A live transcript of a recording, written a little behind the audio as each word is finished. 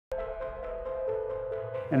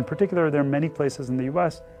And in particular, there are many places in the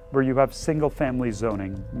US where you have single-family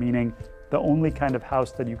zoning, meaning the only kind of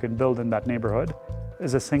house that you can build in that neighborhood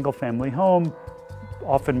is a single-family home,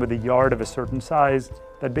 often with a yard of a certain size,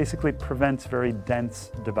 that basically prevents very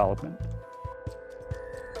dense development.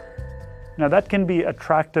 Now, that can be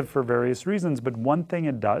attractive for various reasons, but one thing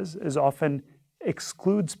it does is often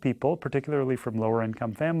excludes people, particularly from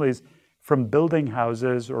lower-income families, from building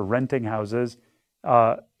houses or renting houses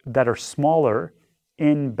that are smaller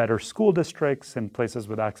in better school districts, in places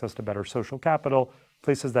with access to better social capital,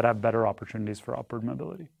 places that have better opportunities for upward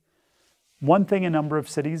mobility. One thing a number of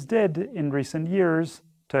cities did in recent years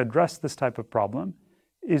to address this type of problem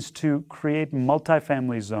is to create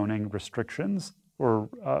multifamily zoning restrictions or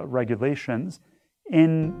regulations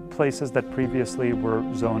in places that previously were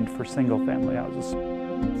zoned for single-family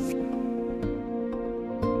houses.